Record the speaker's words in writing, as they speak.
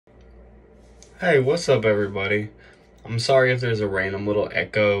Hey, what's up, everybody? I'm sorry if there's a random little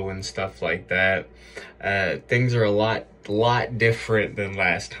echo and stuff like that. Things are a lot different than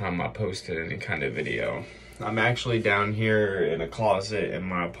last time I posted any kind of video. I'm actually down here in a closet in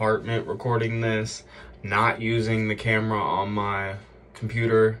my apartment recording this, not using the camera on my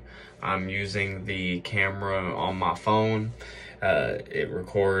computer. I'm using the camera on my phone. It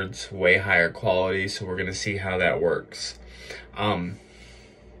records way higher quality, so we're gonna see how that works.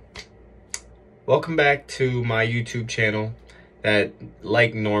 Welcome back to my YouTube channel that,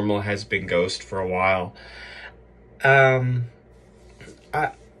 like normal, has been ghost for a while.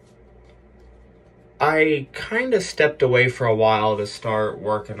 I kind of stepped away for a while to start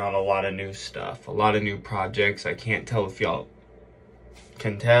working on a lot of new stuff, a lot of new projects. I can't tell if y'all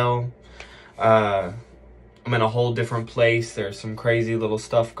can tell. I'm in a whole different place. There's some crazy little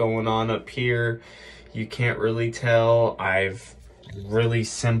stuff going on up here. You can't really tell. I've really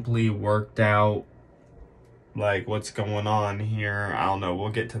simply worked out like what's going on here. I don't know, we'll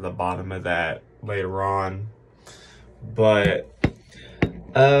get to the bottom of that later on, but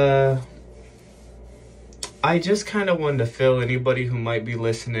I just kind of wanted to fill anybody who might be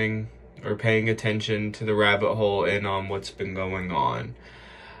listening or paying attention to the rabbit hole in on what's been going on.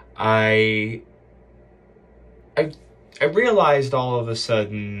 I realized all of a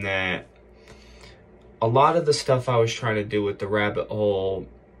sudden that a lot of the stuff I was trying to do with the rabbit hole,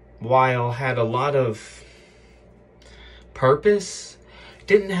 while had a lot of purpose,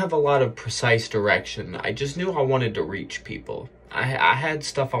 didn't have a lot of precise direction. I just knew I wanted to reach people. I had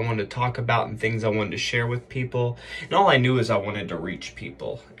stuff I wanted to talk about and things I wanted to share with people, and all I knew is I wanted to reach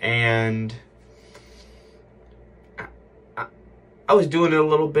people. And I was doing it a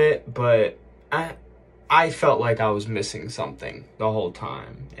little bit, but I felt like I was missing something the whole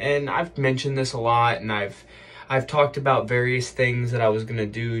time. And I've mentioned this a lot, and I've talked about various things that I was going to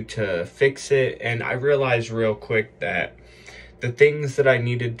do to fix it, and I realized real quick that the things that I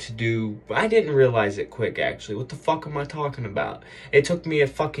needed to do, I didn't realize it quick, actually. What the fuck am I talking about? It took me a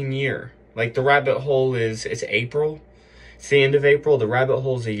fucking year. Like, the rabbit hole it's April. It's the end of April. The rabbit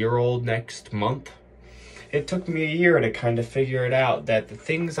hole's a year old next month. It took me a year to kind of figure it out, that the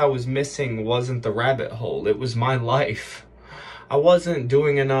things I was missing wasn't the rabbit hole. It was my life. I wasn't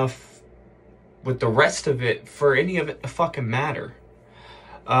doing enough with the rest of it for any of it to fucking matter.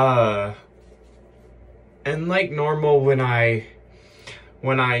 And like normal, when I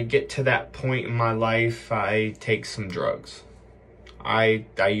get to that point in my life, I take some drugs. I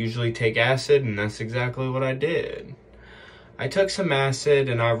usually take acid, and that's exactly what I did. I took some acid,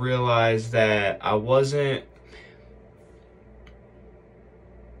 and I realized that I was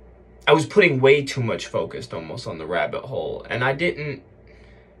putting way too much focus almost on the rabbit hole, and I didn't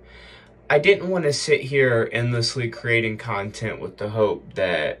want to sit here endlessly creating content with the hope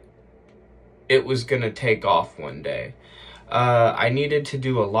that it was going to take off one day. I needed to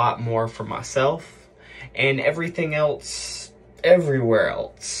do a lot more for myself and everything else, everywhere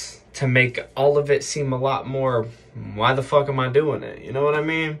else, to make all of it seem a lot more, why the fuck am I doing it? You know what I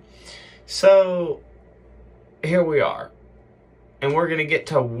mean? So, here we are. And we're going to get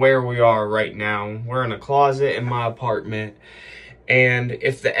to where we are right now. We're in a closet in my apartment. And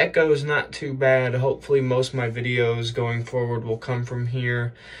if the echo is not too bad, hopefully most of my videos going forward will come from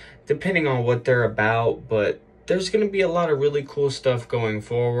here, depending on what they're about. But there's going to be a lot of really cool stuff going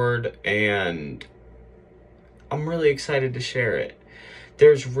forward, and I'm really excited to share it.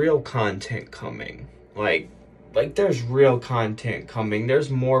 There's real content coming. Like there's real content coming. There's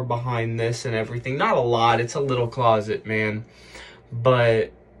more behind this and everything. Not a lot. It's a little closet, man.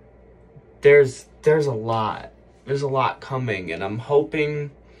 But there's a lot. There's a lot coming, and I'm gonna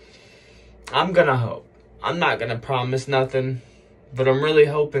hope. I'm not gonna promise nothing, but I'm really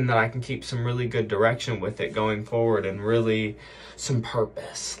hoping that I can keep some really good direction with it going forward, and really some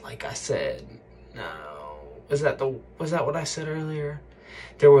purpose, like I said. No. Was that what I said earlier?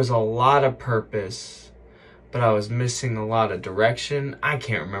 There was a lot of purpose, but I was missing a lot of direction. I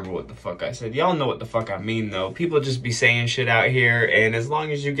can't remember what the fuck I said. Y'all know what the fuck I mean, though. People just be saying shit out here, and as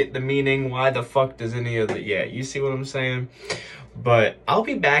long as you get the meaning, why the fuck does any of the... Yeah, you see what I'm saying? But I'll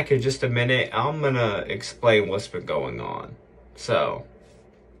be back in just a minute. I'm gonna explain what's been going on. So,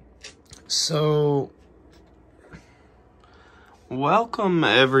 welcome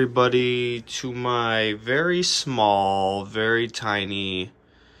everybody to my very small, very tiny...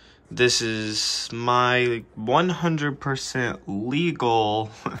 This is my 100%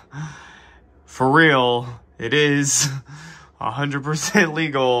 legal, for real, it is 100%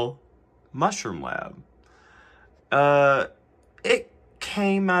 legal mushroom lab. It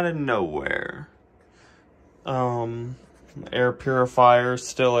came out of nowhere. air purifier,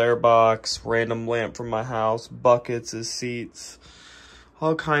 still air box, random lamp from my house, buckets as seats,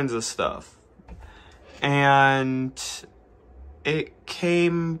 all kinds of stuff. And it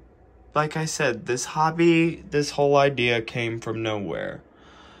came, like I said, this hobby, this whole idea came from nowhere.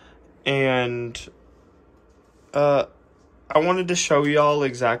 And I wanted to show y'all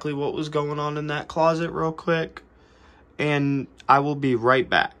exactly what was going on in that closet real quick. And I will be right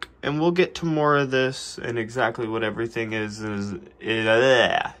back. And we'll get to more of this and exactly what everything is in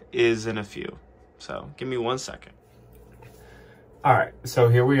a few. So give me 1 second. All right, so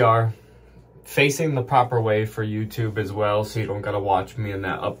here we are, facing the proper way for YouTube as well, so you don't gotta watch me in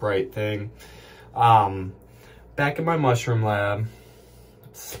that upright thing. Back in my mushroom lab,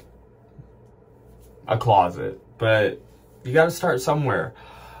 it's a closet, but you gotta start somewhere.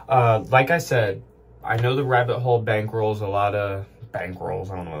 Like I said, I know the rabbit hole bankrolls a lot of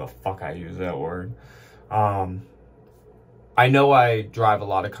bankrolls. I don't know why the fuck I use that word. I know I drive a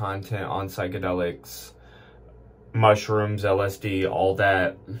lot of content on psychedelics, mushrooms, LSD, all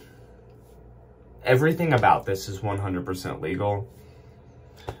that. Everything about this is 100% legal.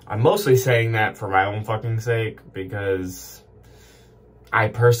 I'm mostly saying that for my own fucking sake because I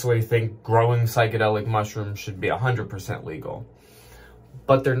personally think growing psychedelic mushrooms should be 100% legal.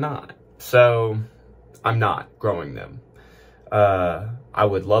 But they're not. So I'm not growing them. I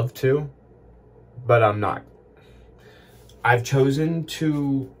would love to, but I'm not. I've chosen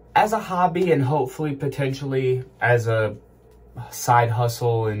to, as a hobby and hopefully potentially as a side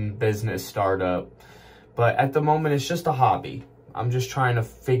hustle and business startup, but at the moment it's just a hobby. I'm just trying to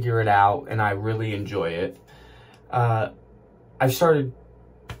figure it out and I really enjoy it. I've started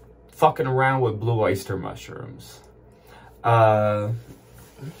fucking around with blue oyster mushrooms.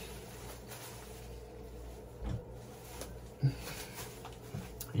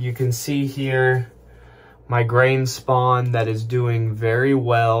 You can see here my grain spawn that is doing very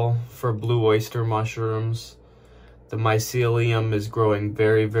well for blue oyster mushrooms. The mycelium is growing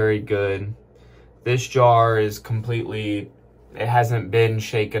very, very good. This jar is completely, it hasn't been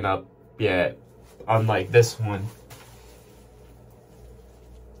shaken up yet, unlike this one.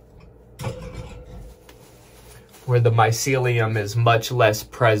 Where the mycelium is much less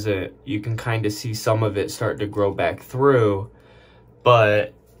present. You can kind of see some of it start to grow back through,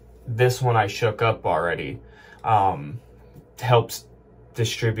 but this one I shook up already. Helps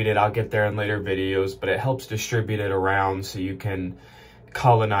distribute it. I'll get there in later videos, but it helps distribute it around so you can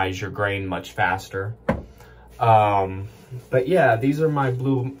colonize your grain much faster. But yeah, these are my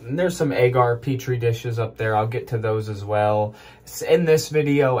blue, there's some agar petri dishes up there. I'll get to those as well in this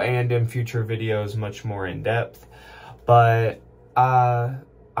video and in future videos much more in depth. But I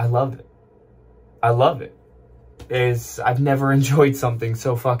love it. I love it. I've never enjoyed something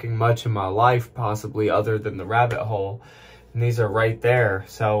so fucking much in my life, possibly, other than the rabbit hole. And these are right there.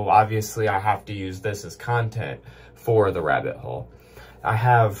 So obviously I have to use this as content for the rabbit hole. I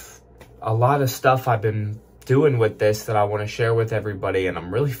have a lot of stuff I've been doing with this that I want to share with everybody, and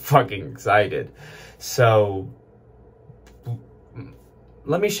I'm really fucking excited. So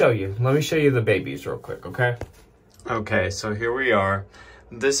let me show you. Let me show you the babies real quick, okay? Okay, so here we are.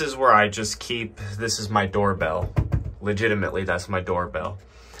 This is where I just keep, this is my doorbell. Legitimately, that's my doorbell.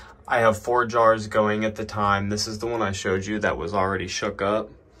 I have 4 jars going at the time. This is the one I showed you that was already shook up.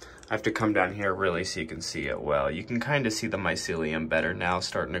 I have to come down here really so you can see it well. You can kind of see the mycelium better now,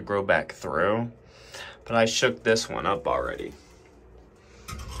 starting to grow back through. But I shook this one up already.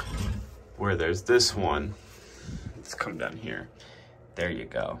 Where there's this one. Let's come down here. There you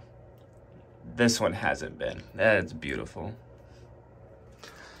go. This one hasn't been. That's beautiful.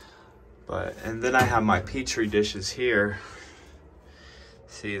 And then I have my petri dishes here.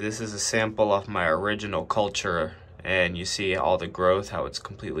 See, this is a sample of my original culture, and you see all the growth, how it's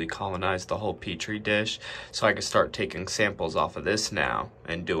completely colonized the whole petri dish. So I can start taking samples off of this now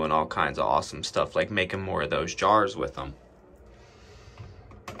and doing all kinds of awesome stuff, like making more of those jars with them.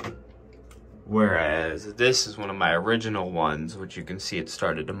 Whereas this is one of my original ones, which you can see it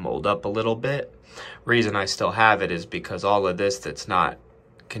started to mold up a little bit. Reason I still have it is because all of this that's not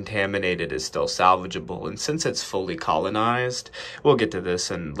contaminated is still salvageable, and since it's fully colonized, we'll get to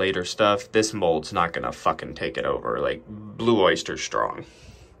this in later stuff, this mold's not gonna fucking take it over. Like, blue oyster strong.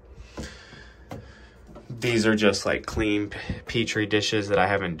 These are just like clean petri dishes that I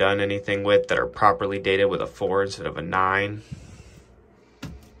haven't done anything with, that are properly dated with a 4 instead of a 9.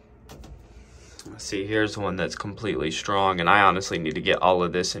 See, here's one that's completely strong, and I honestly need to get all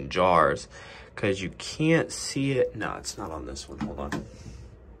of this in jars because you can't see it. No, it's not on this one. Hold on.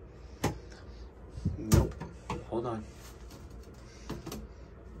 Nope. Hold on.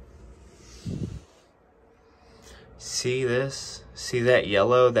 see this? See that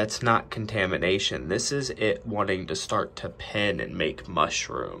yellow? That's not contamination. This is it wanting to start to pin and make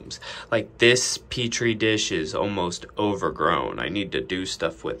mushrooms. Like, this petri dish is almost overgrown. I need to do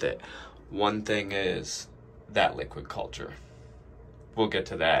stuff with it. One thing is that liquid culture. We'll get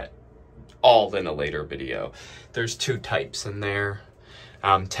to that all in a later video. There's 2 types in there.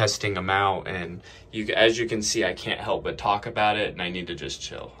 I'm testing them out, and as you can see, I can't help but talk about it, and I need to just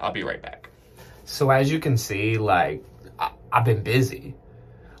chill. I'll be right back. So as you can see, like, I've been busy.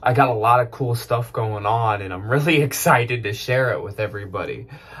 I got a lot of cool stuff going on, and I'm really excited to share it with everybody.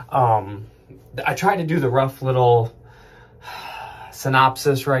 I tried to do the rough little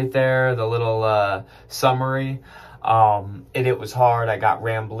synopsis right there, the little summary, and it was hard. I got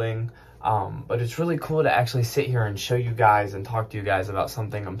rambling. But it's really cool to actually sit here and show you guys and talk to you guys about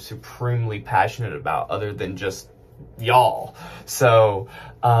something I'm supremely passionate about, other than just y'all. So,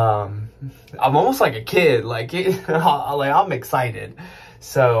 I'm almost like a kid, like, I'm excited.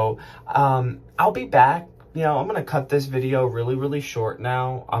 So, I'll be back. You know, I'm going to cut this video really, really short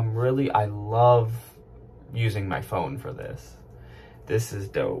now. I love using my phone for this. This is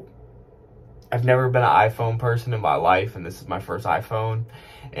dope. I've never been an iPhone person in my life, and this is my first iPhone,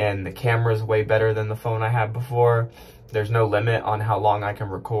 and the camera is way better than the phone I had before. There's no limit on how long I can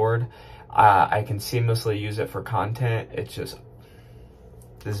record. I can seamlessly use it for content. It's just,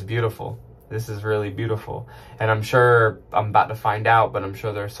 this is beautiful. This is really beautiful. And I'm sure, I'm about to find out, but I'm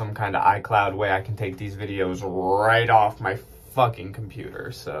sure there's some kind of iCloud way I can take these videos right off my fucking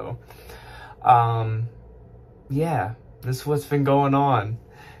computer. So, yeah, this is what's been going on.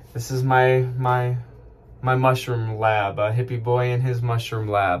 This is my mushroom lab, hippie boy in his mushroom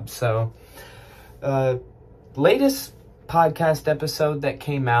lab. So, latest podcast episode that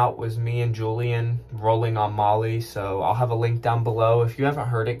came out was me and Julian rolling on Molly. So I'll have a link down below. If you haven't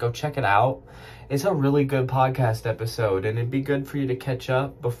heard it, go check it out. It's a really good podcast episode, and it'd be good for you to catch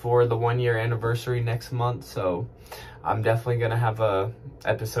up before the 1-year anniversary next month. So I'm definitely going to have a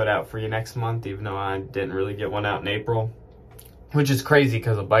episode out for you next month, even though I didn't really get one out in April. Which is crazy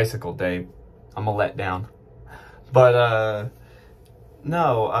because of Bicycle Day. I'm a letdown. But,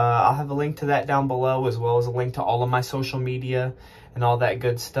 no, I'll have a link to that down below, as well as a link to all of my social media and all that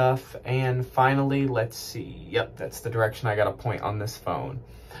good stuff. And finally, let's see. Yep, that's the direction I got to point on this phone.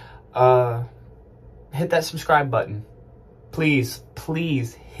 Hit that subscribe button. Please,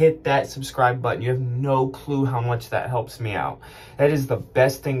 please hit that subscribe button. You have no clue how much that helps me out. That is the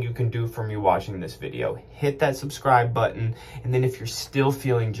best thing you can do for me watching this video. Hit that subscribe button, and then if you're still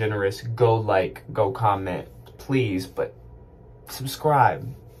feeling generous, go like, go comment, please, but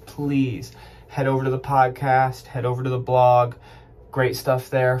subscribe, please. Head over to the podcast, head over to the blog. Great stuff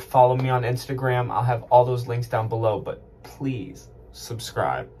there. Follow me on Instagram. I'll have all those links down below, but please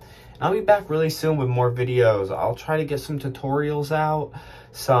subscribe. I'll be back really soon with more videos. I'll try to get some tutorials out,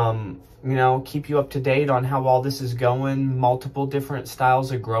 some, you know, keep you up to date on how all this is going. Multiple different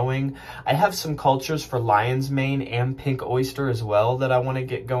styles of growing. I have some cultures for lion's mane and pink oyster as well that I want to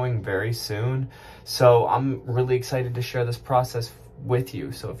get going very soon. So I'm really excited to share this process with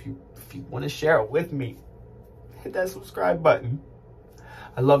you. So if you want to share it with me, hit that subscribe button.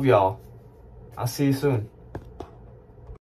 I love y'all. I'll see you soon.